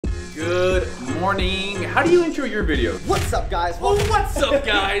Good morning. How do you intro your videos? What's up, guys? Oh, what's up,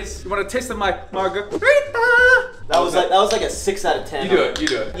 guys? You want to taste of my margarita? That was like a 6 out of 10. You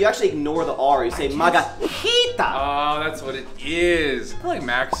do it. You actually ignore the R. You say margarita. Oh, that's what it is. I feel like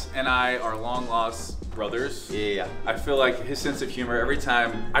Max and I are long lost brothers. Yeah. I feel like his sense of humor, every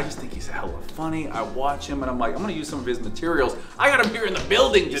time, I just think he's hella funny. I watch him and I'm like, I'm gonna use some of his materials. I got him here in the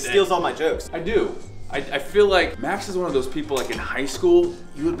building today. He steals all my jokes. I do. I feel like Max is one of those people, like in high school,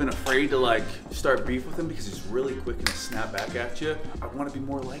 you would have been afraid to like start beef with him because he's really quick and snap back at you. I want to be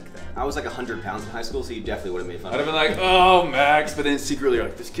more like that. I was like 100 pounds in high school, so you definitely would have made fun I'd of have me. been like, oh, Max, but then secretly you're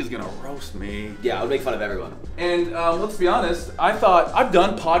like, this kid's gonna roast me. Yeah, I would make fun of everyone. And let's be honest, I thought, I've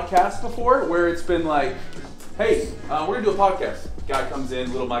done podcasts before where it's been like, hey, we're gonna do a podcast. Guy comes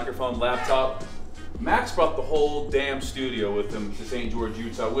in, little microphone, laptop. Max brought the whole damn studio with him to St. George,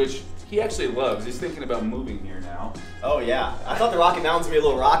 Utah, which he actually loves. He's thinking about moving here now. Oh yeah, I thought the Rocky Mountains would be a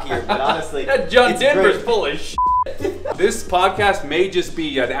little rockier, but honestly, that John Denver's great. full of shit. This podcast may just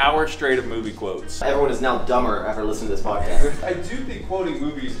be an hour straight of movie quotes. Everyone is now dumber after listening to this podcast. I do think quoting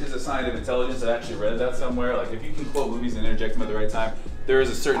movies is a sign of intelligence. I've actually read that somewhere. Like if you can quote movies and interject them at the right time, there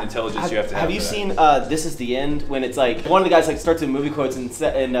is a certain intelligence you have to have. Have you seen This Is the End? When it's like one of the guys like starts with movie quotes and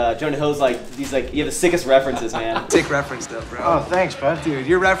Jonah Hill's like, he's like, you have the sickest references, man. Sick reference though, bro. Oh, thanks, bud. Dude,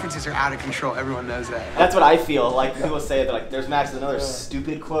 your references are out of control. Everyone knows that. That's what I feel like. People say that like, there's Max with another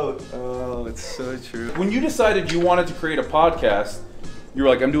stupid quote. Oh, it's so true. When you decided you wanted to create a podcast, you were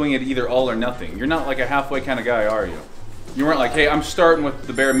like, I'm doing it either all or nothing. You're not like a halfway kind of guy, are you? You weren't like, hey, I'm starting with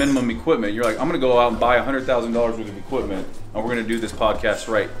the bare minimum equipment. You're like, I'm gonna go out and buy $100,000 worth of equipment, and we're gonna do this podcast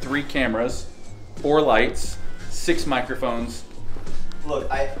right. 3 cameras, 4 lights, 6 microphones. Look,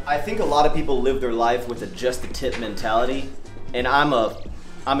 I think a lot of people live their life with a just the tip mentality, and I'm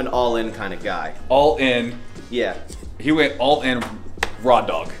an all-in kind of guy. All in. Yeah. He went all in raw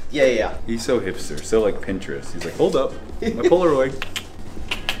dog. Yeah. He's so hipster, so like Pinterest. He's like, hold up, my Polaroid.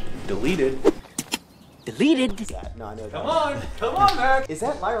 Deleted. No, I know. Come on, Max. Is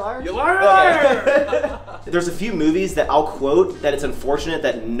that liar? You liar! Okay. There's a few movies that I'll quote that it's unfortunate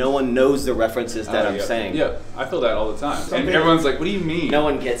that no one knows the references that I'm saying. Yeah, I feel that all the time. And everyone's like, what do you mean? No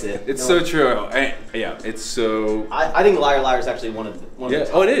one gets it. It's so true. Yeah, it's so... I think Liar is actually one of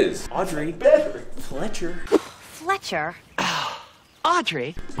the Oh, it is. Audrey. Fletcher.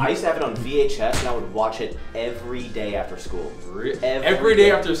 Audrey. I used to have it on VHS and I would watch it every day after school. Every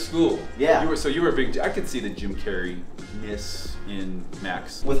day after school? Yeah. You were a big... I could see the Jim Carrey-ness in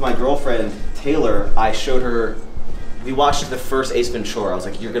Max. With my girlfriend, Taylor, I showed her... We watched the first Ace Ventura. I was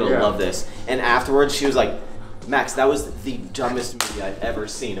like, you're gonna love this. And afterwards, she was like, Max, that was the dumbest movie I've ever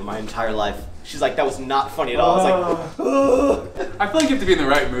seen in my entire life. She's like, that was not funny at all. I was like, ugh. I feel like you have to be in the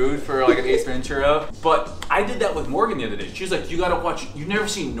right mood for like an Ace Ventura. But I did that with Morgan the other day. She was like, you gotta watch, you've never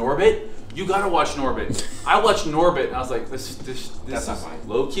seen Norbit? You gotta watch Norbit. I watched Norbit and I was like, this is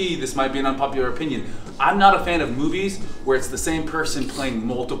low key, this might be an unpopular opinion. I'm not a fan of movies where it's the same person playing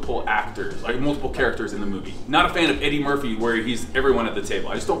multiple actors, like multiple characters in the movie. Not a fan of Eddie Murphy where he's everyone at the table.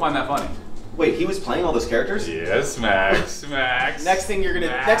 I just don't find that funny. Wait, he was playing all those characters? Yes, Max. Next thing you're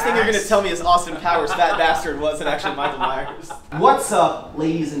gonna tell me is Austin Powers' fat bastard wasn't actually Michael Myers. What's up,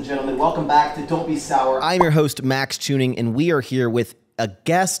 ladies and gentlemen? Welcome back to Don't Be Sour. I'm your host, Maxx Chewning, and we are here with a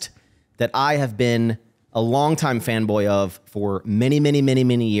guest that I have been a longtime fanboy of for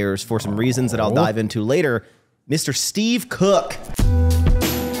many years for some reasons that I'll dive into later. Mr. Steve Cook.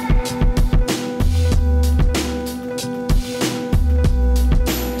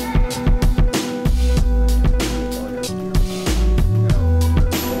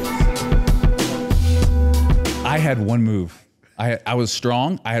 I had one move. I was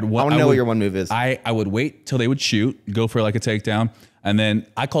strong. I had one. I want to know what your one move is. I would wait till they would shoot, go for like a takedown, and then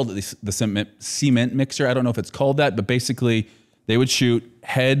I called it the cement mixer. I don't know if it's called that, but basically they would shoot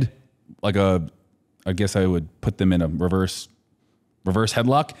head like a. I guess I would put them in a reverse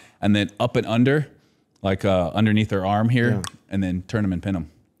headlock, and then up and under, like underneath their arm here, and then turn them and pin them.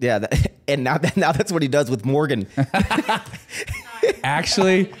 Yeah, and now that's what he does with Morgan.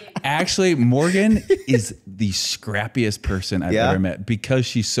 Actually, Morgan is the scrappiest person I've ever met because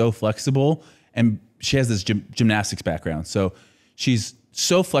she's so flexible and she has this gymnastics background. So she's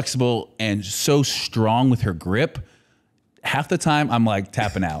so flexible and so strong with her grip. Half the time I'm like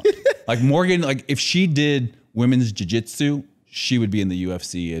tapping out. Like Morgan, like if she did women's jiu-jitsu, she would be in the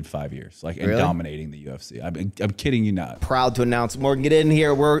UFC in 5 years, like and dominating the UFC. I'm kidding you not. Proud to announce, Morgan, get in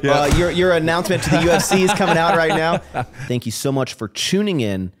here. Your announcement to the UFC is coming out right now. Thank you so much for tuning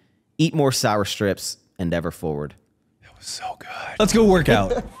in. Eat more sour strips and ever forward. That was so good. Let's go work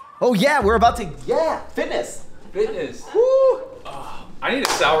out. Oh yeah, we're about to fitness. Fitness. Woo. I need a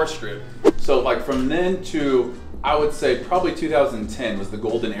sour strip. So like from then to, I would say probably 2010 was the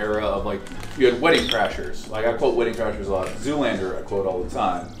golden era of like, you had Wedding Crashers. Like I quote Wedding Crashers a lot. Zoolander I quote all the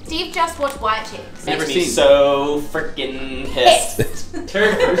time. Steve just watched White Chicks. Never seen. So freaking pissed.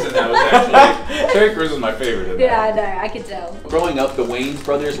 Terry Crews in that was actually, Terry Crews was my favorite in that. Yeah, I know, I could tell. Growing up, the Wayans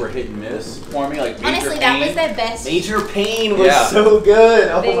brothers were hit and miss for me. Like Major Honestly, Payne. that was their best. Major Payne was so good.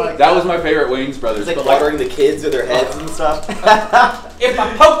 Oh my god. That was my favorite Wayans brothers. It's like watering the kids with their heads and stuff. If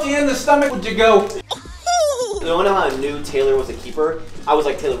I poked you in the stomach, would you go? The one time I knew Taylor was a keeper, I was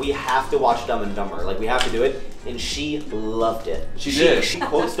like, Taylor, we have to watch Dumb and Dumber. Like, we have to do it. And she loved it. She did. She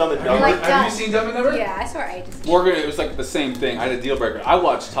quotes Dumb and Dumber. Have you seen Dumb and Dumber? Yeah, I saw it ages ago. Morgan, it was like the same thing. I had a deal breaker. I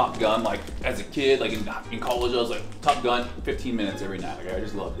watched Top Gun like as a kid, like in college. I was like, Top Gun, 15 minutes every night. Like, I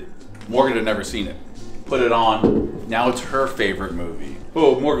just loved it. Morgan had never seen it. Put it on. Now it's her favorite movie.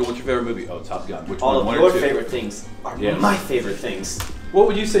 Oh, Morgan, what's your favorite movie? Oh, Top Gun. Which All one? of your favorite things are my favorite things. What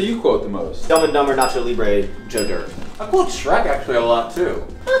would you say you quote the most? Dumb and Dumber, Nacho Libre, Joe Dirt. I quote Shrek actually a lot too.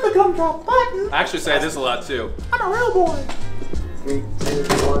 I'm a gumdrop button. I actually say this a lot too. I'm a real boy. 3, 2,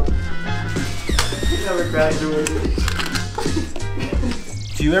 1. You never graduated.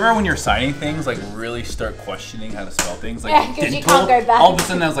 Do you ever, when you're signing things, like really start questioning how to spell things? Like Yeah, 'cause you can't go back. All of a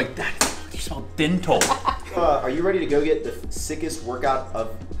sudden I was like, Dad, you spell dental. Are you ready to go get the sickest workout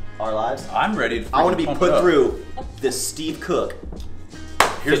of our lives? I'm ready. I want to be put through this Steve Cook.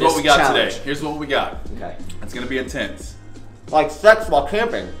 Here's what we got challenge. today. Here's what we got. Okay. It's gonna be intense. Like sex while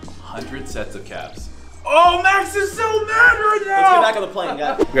camping. 100 sets of calves. Oh, Max is so mad right now! Let's get back on the plane,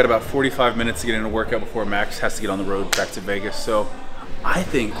 guys. We got about 45 minutes to get in a workout before Max has to get on the road back to Vegas. So I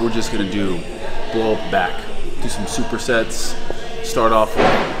think we're just gonna blow up back. Do some supersets. Start off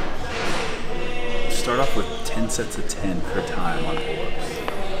with 10 sets of 10 per time on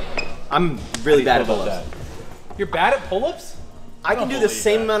pull-ups. I'm really bad at pull-ups. You're bad at pull-ups? I can do the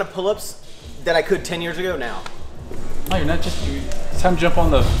same amount of pull-ups that I could 10 years ago now. No, you're not just. It's time to jump on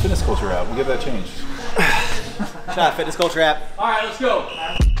the fitness culture app. We'll get that changed. Shut up, fitness culture app. All right, let's go.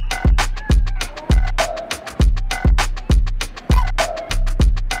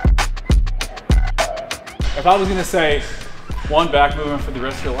 If I was gonna say one back movement for the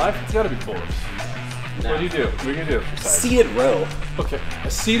rest of your life, it's gotta be pull-ups. What do you do? What are you gonna do? Seated row. Okay, a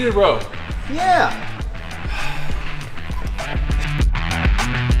seated row. Yeah.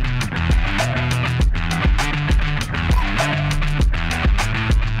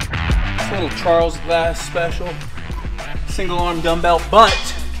 It's a little Charles Glass special. Single arm dumbbell, but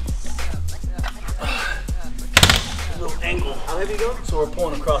a little angle. How heavy you go? So we're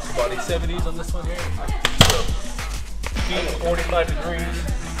pulling across the body. 70s on this one here. So feet 45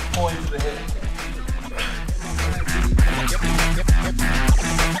 degrees, pulling to the hip.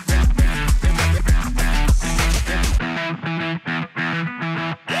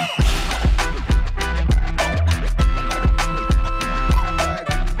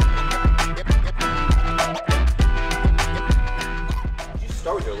 Did you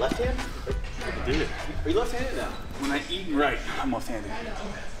start with your left hand? I did it. Are you left-handed now? When I eat right, I'm left-handed.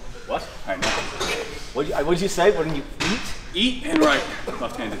 What? I know. What'd you say? When you eat? Eat and right,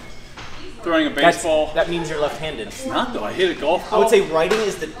 left-handed. Throwing a baseball. That means you're left-handed. It's not though. I hit a golf I ball. would say writing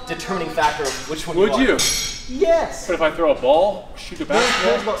is the determining factor of which one Would you you? are. Yes. But if I throw a ball, shoot a Who cares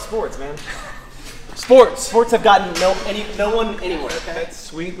basketball. about sports, man? Sports. Sports have gotten no one anywhere. Okay? That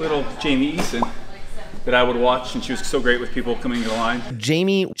sweet little Jamie Eason that I would watch, and she was so great with people coming to the line.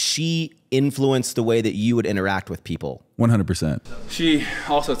 Jamie, she influenced the way that you would interact with people. 100%. She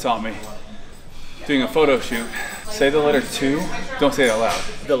also taught me doing a photo shoot. Say the letter 2. Don't say it out loud.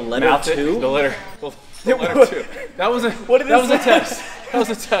 The letter Mouth it. 2? The letter 2. That was a test. That was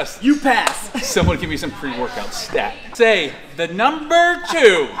a test. You pass. Someone give me some pre-workout stat. Say the number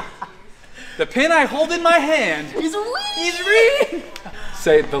 2. The pen I hold in my hand. He's reading.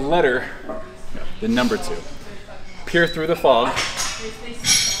 Say the letter, the number 2. Peer through the fog.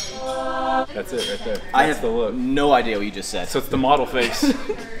 That's it right there. I That's have the look. no idea what you just said. So it's the model face.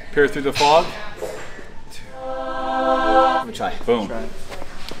 Peer through the fog. Let me try. Boom.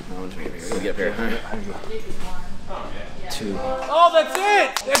 Let me get here. 2. Oh, that's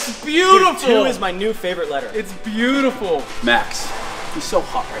it. That's beautiful. 2 is my new favorite letter. It's beautiful. Max, he's so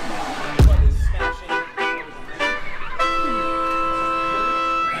hot right now.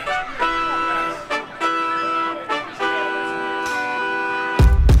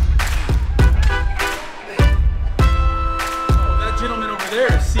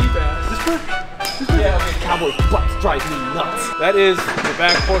 Cowboy butts drive me nuts. That is the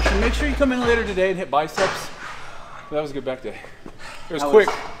back portion. Make sure you come in later today and hit biceps. That was a good back day. It was quick.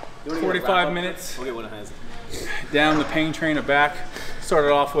 45 minutes Okay, what has it? down the pain train of back.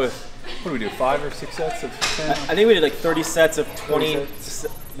 started off with, what do we do, 5 or 6 sets of 10? I think we did like 30 sets of 20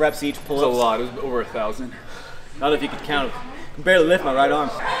 reps each It pull-ups. was a lot. It was over 1,000. Not if you could count. I can barely lift my right arm.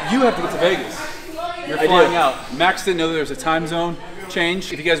 You have to get to Vegas. You're flying out. Max didn't know there was a time zone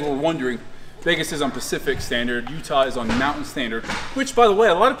change. If you guys were wondering, Vegas is on Pacific Standard. Utah is on Mountain Standard. Which, by the way,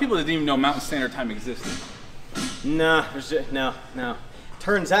 a lot of people didn't even know Mountain Standard Time existed. Nah, no.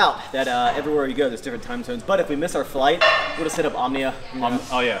 Turns out that everywhere you go, there's different time zones. But if we miss our flight, we'll just hit up Omnia.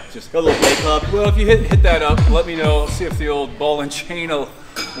 Oh yeah, just go a little play club. Well, if you hit that up, let me know. See if the old ball and chain will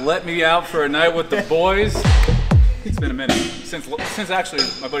let me out for a night with the boys. It's been a minute since actually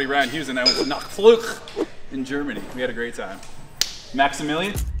my buddy Ryan Hughes and I went to Nachflug in Germany. We had a great time.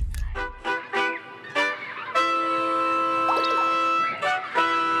 Maximilian.